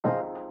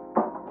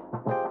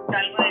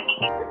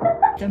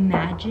the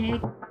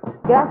magic.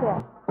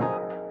 Gracias.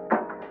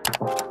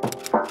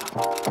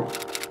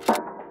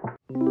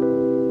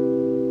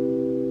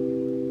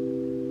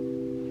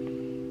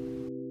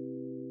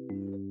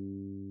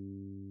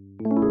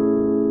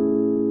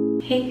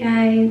 Hey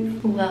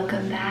guys,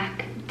 welcome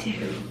back to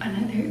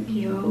another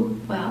video.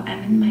 Well,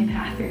 I'm in my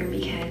bathroom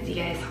because you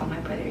guys saw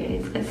my brother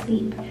is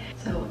asleep,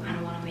 so I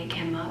don't want to wake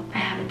him up. I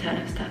have a ton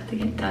of stuff to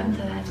get done,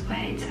 so that's why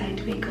I decided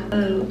to wake up a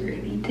little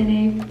early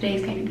today.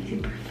 Today's going to be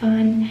super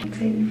fun. I'm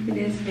excited for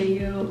this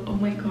video. Oh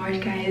my gosh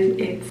guys,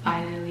 it's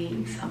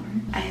finally summer.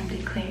 I am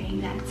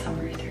declaring that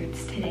summer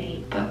starts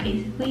today, but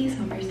basically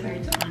summer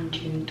starts on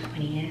June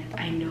 20th.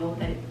 I know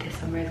that this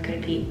summer is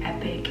going to be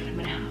epic and I'm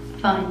going to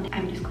have fun.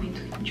 I'm just going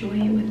to enjoy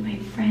it with my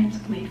friends,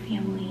 with my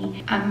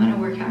family. I'm gonna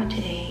work out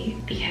today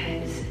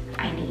because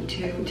I need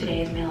to.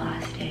 Today is my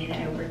last day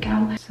that I work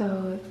out.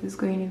 So this is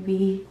going to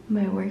be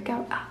my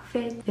workout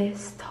outfit.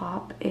 This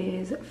top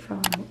is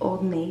from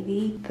Old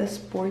Navy. The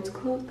sports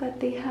clothes that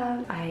they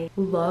have, I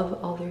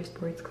love all their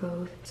sports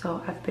clothes,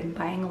 so I've been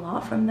buying a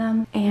lot from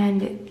them.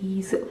 And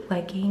these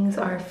leggings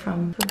are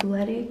from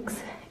Fabletics.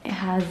 It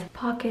has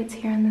pockets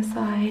here on the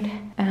side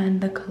and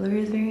the color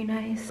is very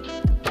nice.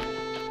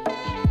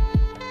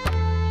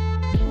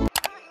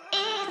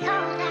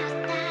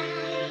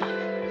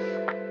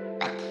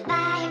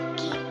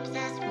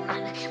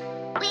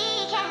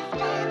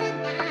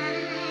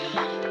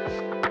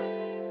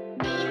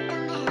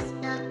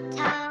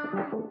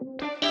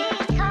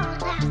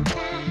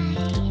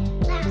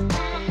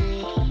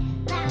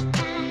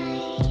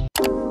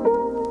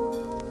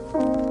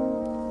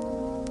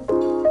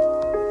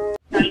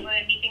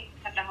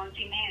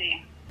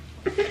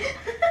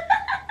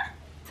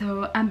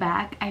 So I'm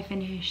back. I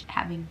finished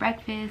having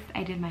breakfast.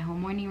 I did my whole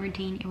morning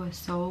routine. It was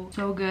so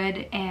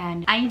good,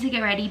 and I need to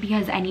get ready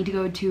because I need to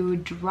go to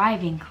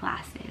driving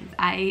classes.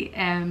 I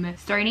am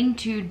starting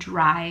to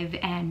drive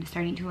and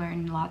starting to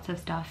learn lots of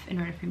stuff in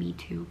order for me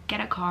to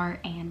get a car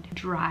and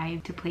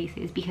drive to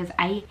places, because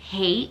I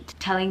hate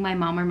telling my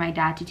mom or my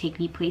dad to take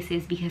me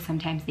places because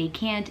sometimes they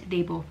can't.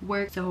 They both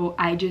work, so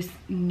I just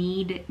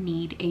need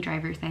a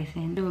driver's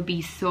license. It would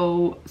be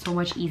so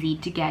much easy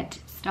to get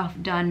stuff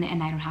done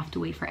and I don't have to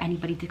wait for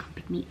anybody to come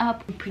pick me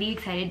up. I'm pretty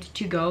excited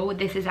to go.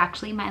 This is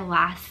actually my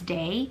last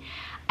day.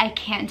 I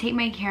can't take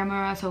my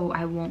camera, so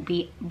I won't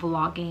be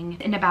vlogging.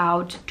 In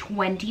about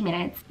 20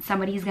 minutes,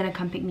 somebody's gonna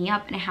come pick me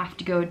up and I have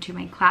to go to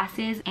my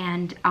classes,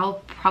 and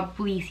I'll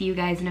probably see you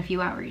guys in a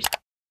few hours.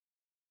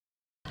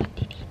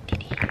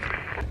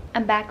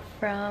 I'm back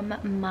from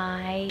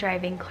my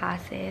driving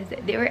classes.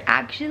 They were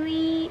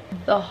actually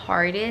the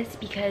hardest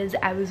because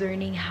I was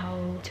learning how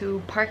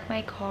to park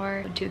my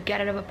car, to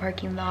get out of a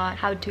parking lot,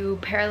 how to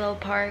parallel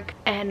park,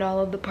 and all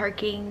of the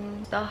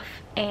parking stuff.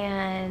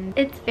 And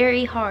it's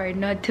very hard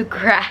not to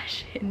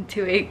crash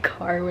into a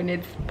car when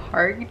it's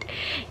parked.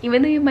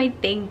 Even though you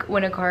might think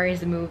when a car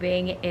is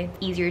moving it's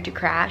easier to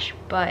crash,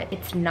 but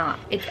it's not.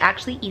 It's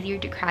actually easier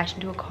to crash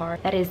into a car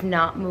that is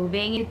not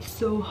moving. It's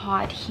so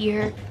hot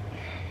here.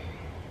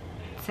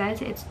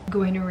 Says it's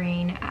going to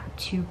rain at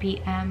 2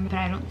 p.m. but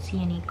I don't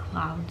see any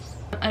clouds.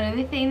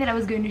 Another thing that I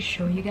was going to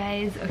show you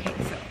guys, okay,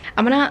 so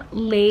I'm gonna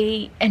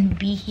lay and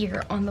be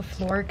here on the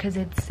floor because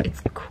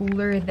it's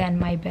cooler than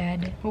my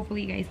bed.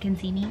 Hopefully you guys can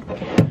see me.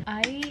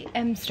 I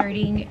am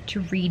starting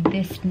to read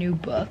this new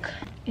book.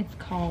 It's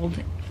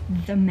called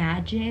The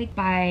Magic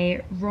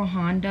by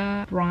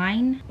Rhonda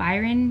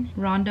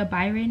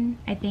Byron,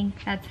 I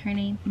think that's her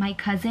name. My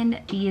cousin,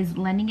 she is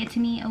lending it to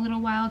me a little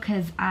while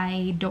because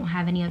I don't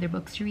have any other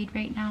books to read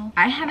right now.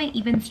 I haven't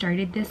even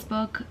started this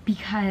book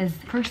because,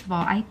 first of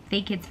all, I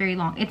think it's very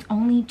long. It's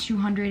only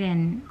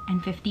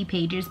 250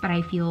 pages, but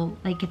I feel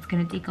like it's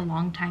gonna take a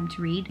long time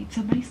to read.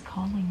 Somebody's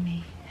calling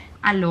me.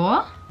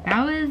 Hello?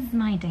 That was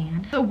my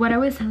dad. So what I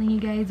was telling you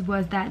guys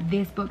was that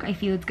this book, I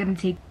feel it's gonna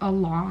take a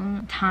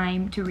long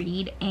time to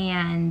read,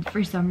 and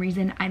for some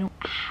reason I don't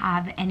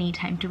have any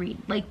time to read.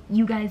 Like,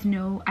 you guys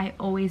know I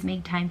always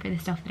make time for the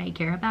stuff that I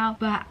care about,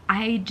 but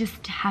I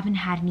just haven't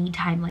had any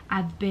time. Like,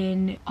 I've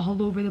been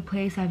all over the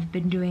place. I've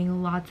been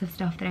doing lots of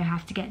stuff that I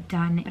have to get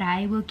done, but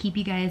I will keep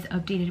you guys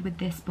updated with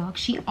this book.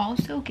 She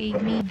also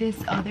gave me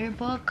this other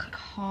book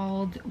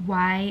called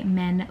Why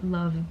Men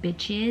Love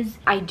Bitches.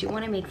 I do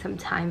want to make some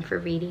time for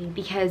reading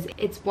because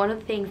it's one of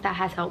the things that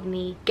has helped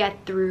me get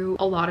through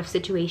a lot of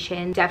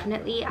situations.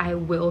 Definitely I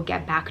will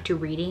get back to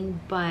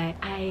reading, but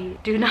I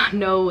do not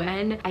know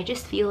when. I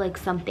just feel like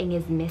something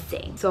is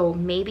missing, so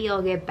maybe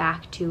I'll get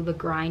back to the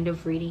grind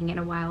of reading in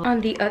a while. On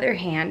the other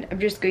hand, I'm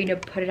just going to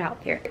put it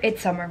out there,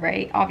 it's summer,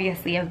 right?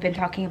 Obviously I've been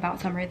talking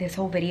about summer this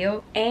whole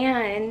video,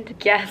 and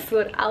guess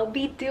what I'll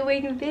be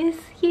doing this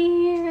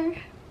year?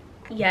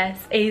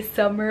 Yes, a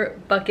summer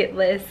bucket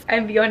list.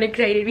 I'm beyond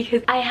excited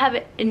because I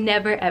have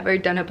never ever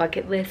done a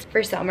bucket list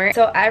for summer.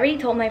 So I already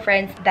told my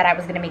friends that I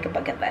was gonna make a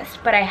bucket list,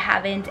 but I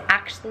haven't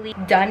actually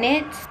done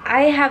it.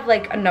 I have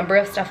like a number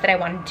of stuff that I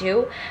want to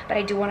do, but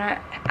I do want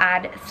to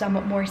add some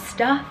more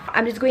stuff.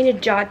 I'm just going to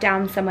jot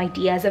down some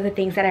ideas of the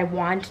things that I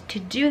want to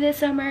do this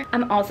summer.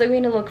 I'm also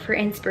going to look for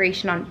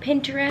inspiration on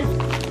Pinterest.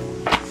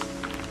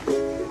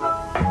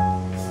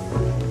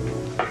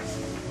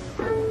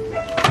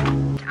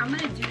 I'm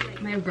gonna do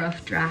like my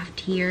rough draft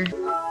here.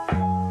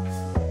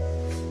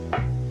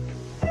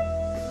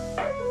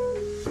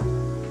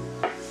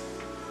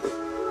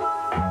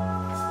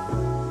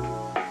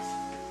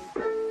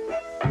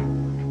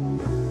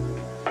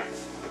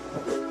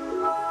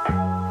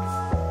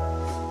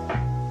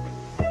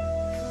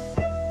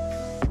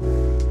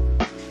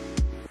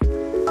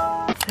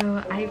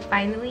 So I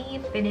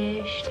finally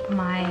finished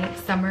my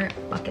summer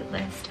bucket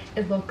list.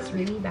 It looks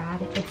really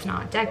bad. It's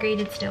not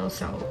decorated still,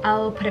 so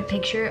I'll put a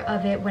picture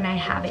of it when I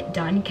have it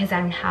done because I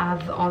don't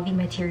have all the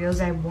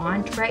materials I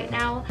want right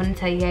now. I'm gonna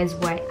tell you guys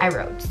what I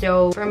wrote.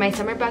 So for my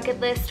summer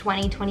bucket list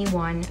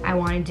 2021, I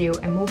want to do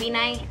a movie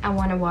night. I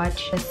want to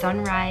watch the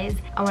sunrise.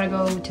 I want to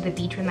go to the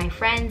beach with my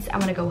friends. I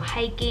want to go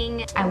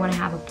hiking. I want to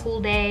have a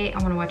pool day. I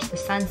want to watch the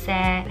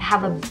sunset.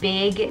 Have a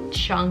big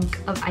chunk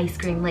of ice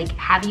cream. Like,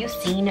 have you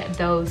seen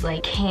those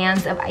like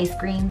cans of ice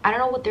cream? I don't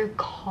know what they're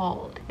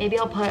called. Maybe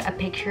I'll put a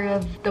picture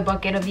of the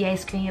bucket of the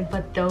ice cream,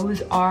 but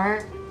those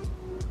are...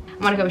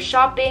 I want to go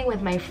shopping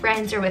with my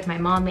friends or with my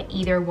mom,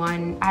 either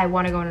one. I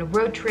want to go on a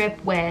road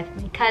trip with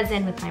my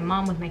cousin, with my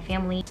mom, with my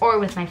family, or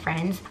with my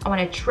friends. I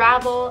want to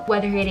travel,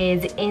 whether it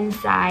is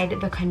inside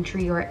the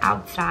country or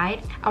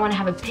outside. I want to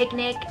have a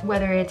picnic,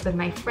 whether it's with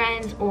my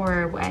friends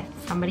or with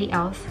somebody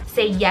else.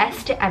 Say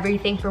yes to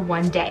everything for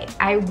one day.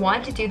 I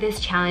want to do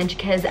this challenge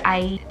because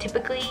I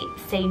typically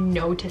say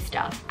no to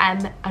stuff.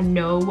 I'm a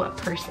no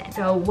person.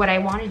 So what I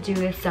want to do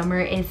this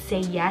summer is say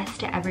yes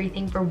to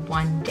everything for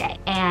one day.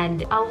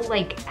 And I'll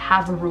like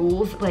have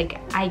rules,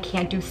 like I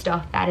can't do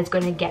stuff that is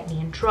going to get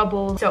me in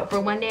trouble. So for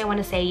one day I want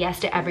to say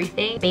yes to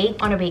everything. I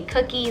want to bake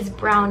cookies,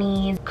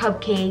 brownies,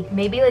 cupcake,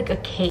 maybe like a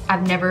cake.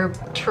 I've never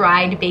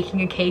tried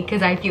baking a cake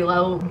because I feel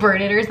I'll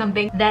burn it or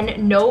something.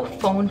 Then no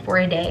phone for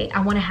a day.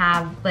 I want to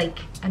have like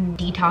a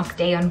detox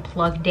day,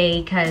 unplug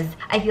day, because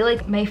I feel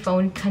like my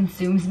phone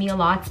consumes me a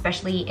lot,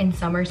 especially in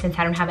summer since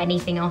I don't have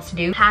anything else to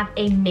do. Have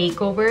a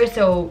makeover,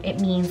 so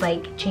it means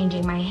like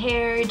changing my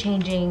hair,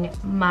 changing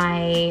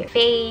my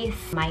face,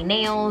 my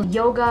nails,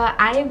 yoga.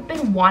 I've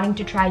been wanting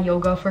to try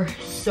yoga for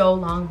so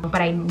long,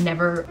 but I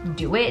never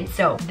do it.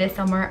 So this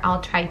summer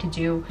I'll try to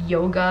do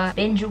yoga,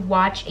 binge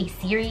watch a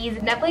series.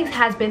 Netflix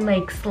has been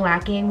like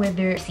slacking with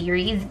their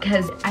series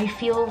because I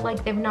feel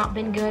like they've not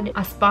been good.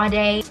 A spa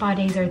day. Spa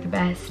days are the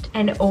best.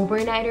 And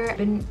overnighter. I've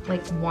been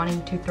like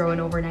wanting to throw an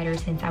overnighter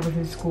since I was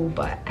in school,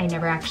 but I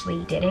never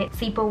actually did it.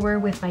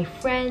 Sleepover with my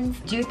friends.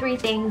 Do 3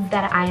 things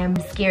that I am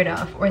scared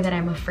of or that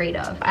I'm afraid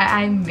of.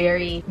 I'm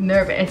very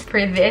nervous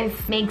for this.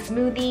 Make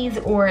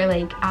smoothies or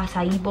like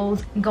acai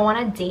bowls. Go on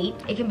a date.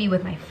 It can be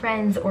with my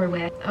friends or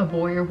with a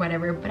boy or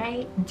whatever, but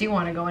I do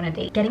want to go on a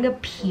date. Getting a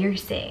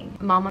piercing.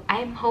 Mama,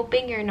 I'm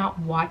hoping you're not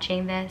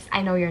watching this.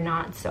 I know you're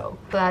not, so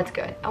that's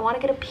good. I want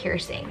to get a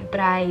piercing, but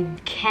I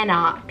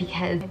cannot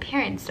because my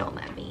parents don't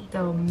let me.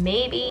 So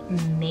maybe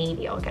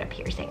I'll get a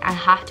piercing. I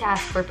have to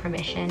ask for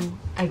permission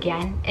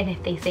again, and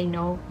if they say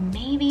no,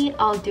 maybe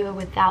I'll do it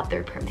without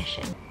their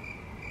permission.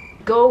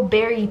 Go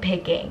berry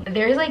picking.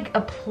 There's like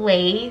a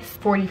place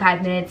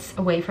 45 minutes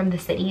away from the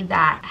city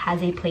that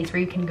has a place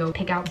where you can go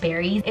pick out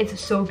berries. It's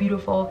so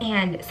beautiful,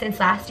 and since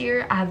last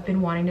year I've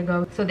been wanting to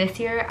go, so this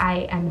year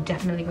I am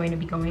definitely going to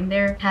be going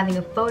there, having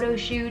a photo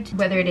shoot,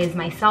 whether it is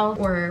myself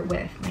or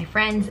with my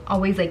friends.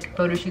 Always like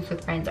photo shoots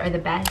with friends are the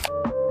best.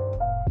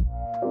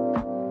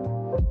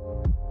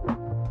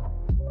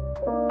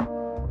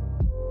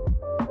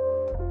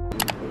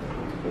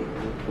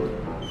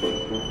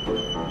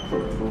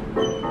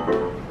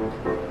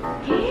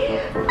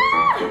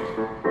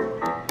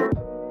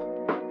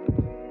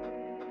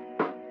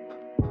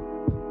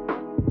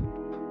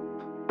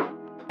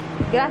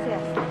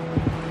 Gracias.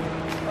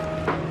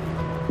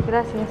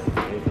 Gracias.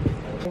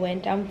 I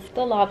went down to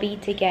the lobby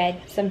to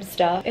get some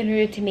stuff in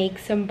order to make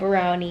some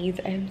brownies.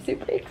 I'm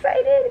super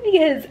excited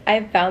because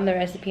I found the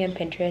recipe on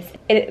Pinterest.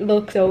 It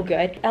looks so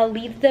good. I'll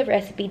leave the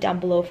recipe down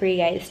below for you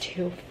guys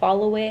to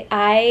follow it.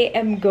 I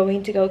am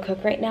going to go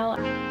cook right now.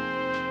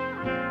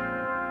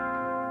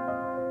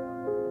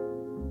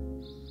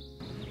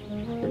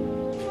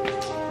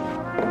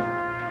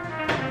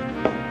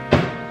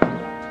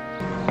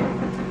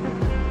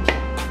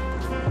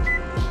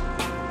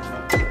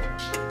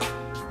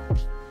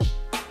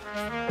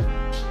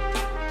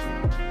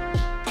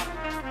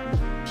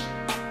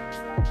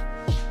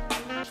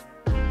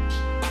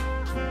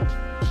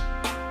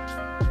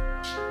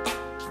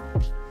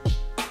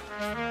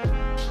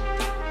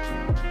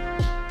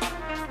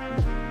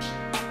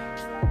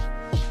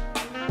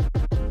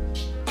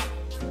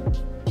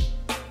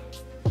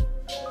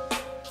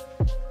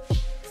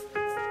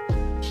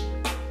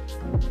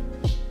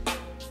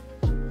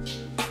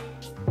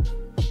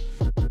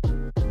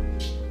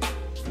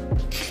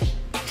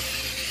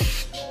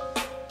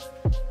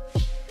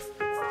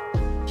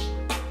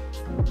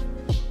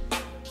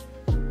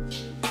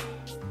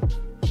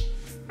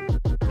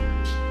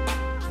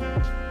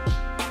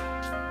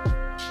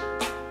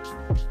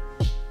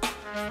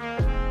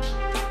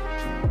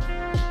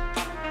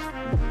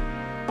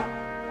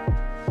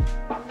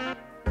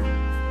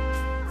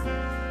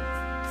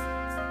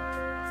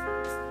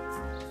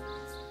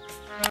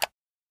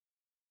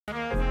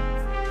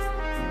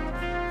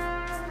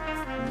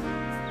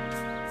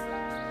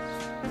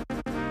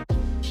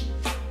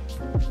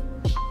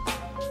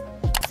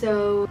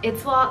 So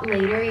it's a lot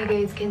later. You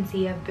guys can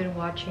see I've been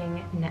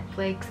watching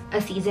Netflix. A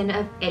season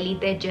of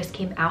Elite just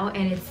came out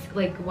and it's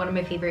like one of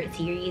my favorite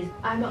series.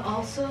 I'm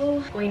also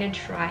going to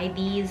try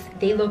these.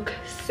 They look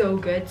so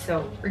good,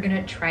 so we're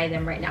gonna try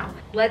them right now.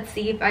 Let's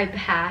see if I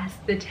pass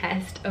the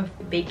test of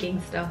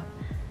baking stuff.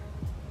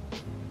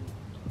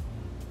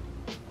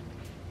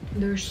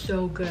 They're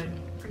so good.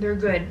 They're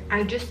good.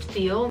 I just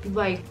feel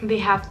like they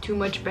have too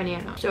much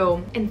banana.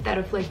 So instead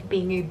of like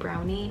being a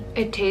brownie,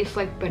 it tastes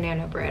like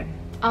banana bread.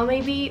 I'll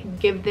maybe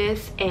give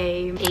this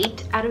a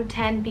 8 out of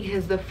 10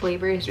 because the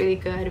flavor is really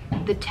good.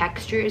 The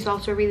texture is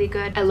also really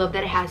good. I love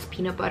that it has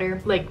peanut butter.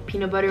 Like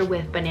peanut butter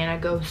with banana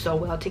goes so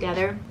well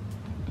together.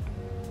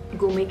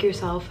 Go make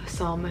yourself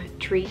some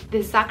treat.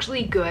 This is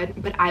actually good,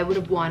 but I would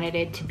have wanted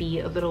it to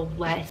be a little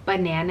less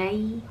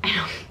banana-y.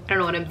 I don't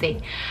know what I'm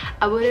saying.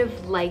 I would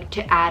have liked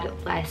to add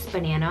less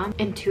banana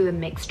into the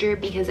mixture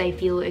because I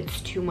feel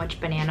it's too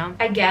much banana.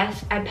 I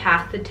guess I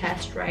passed the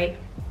test, right?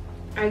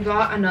 I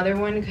got another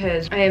one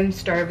because I am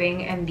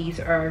starving and these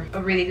are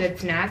a really good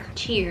snack.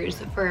 Cheers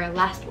for our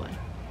last one.